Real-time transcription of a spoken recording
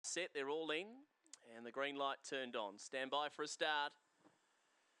set. They're all in and the green light turned on. Stand by for a start.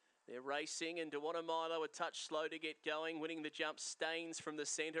 They're racing and Dewana Milo a touch slow to get going. Winning the jump, Staines from the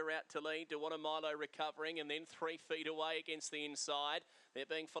centre out to lead. Dewana Milo recovering and then 3 feet away against the inside. They're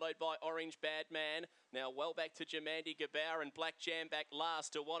being followed by Orange Bad Man. Now well back to Jamandi Gabauer and Black Jam back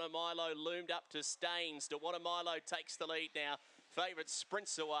last. Dewana Milo loomed up to Staines. Dewana Milo takes the lead now. Favourite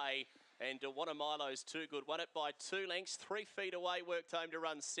sprints away. And Dewana Milo's too good. Won it by 2 lengths. 3 feet away, worked home to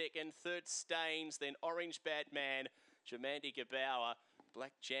run second. Third, Staines. Then Orange Bad Man. Jamandi Gabauer.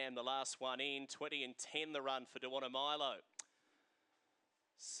 Black Jam, the last one in. 20 and 10 the run for Dewana Milo.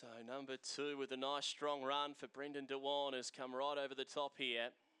 So number 2 with a nice strong run for Brendan Dewan has come right over the top here.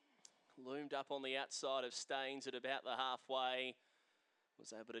 Loomed up on the outside of Staines at about the halfway.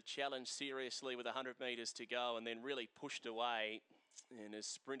 Was able to challenge seriously with 100 metres to go and then really pushed away and has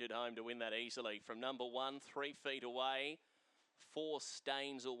sprinted home to win that easily. From number 1, 3 feet away. 4,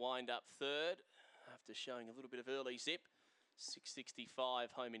 Staines will wind up third after showing a little bit of early zip.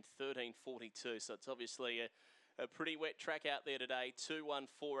 6:65 home in 13:42. So it's obviously a pretty wet track out there today. 2, 1,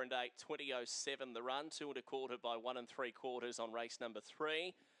 4 and 8. 20:07 the run. 2 1/4 by 1 3/4 on race number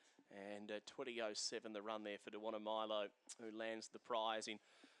 3. And 20:07 the run there for Dewana Milo, who lands the prize in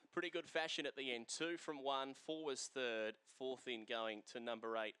pretty good fashion at the end. 2 from 1. 4 was third. 4th in going to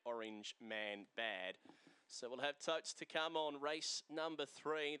number 8, Orange Man Bad. So we'll have totes to come on race number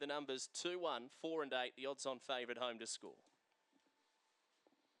 3. The numbers 2, 1, 4 and 8. The odds on favourite home to score.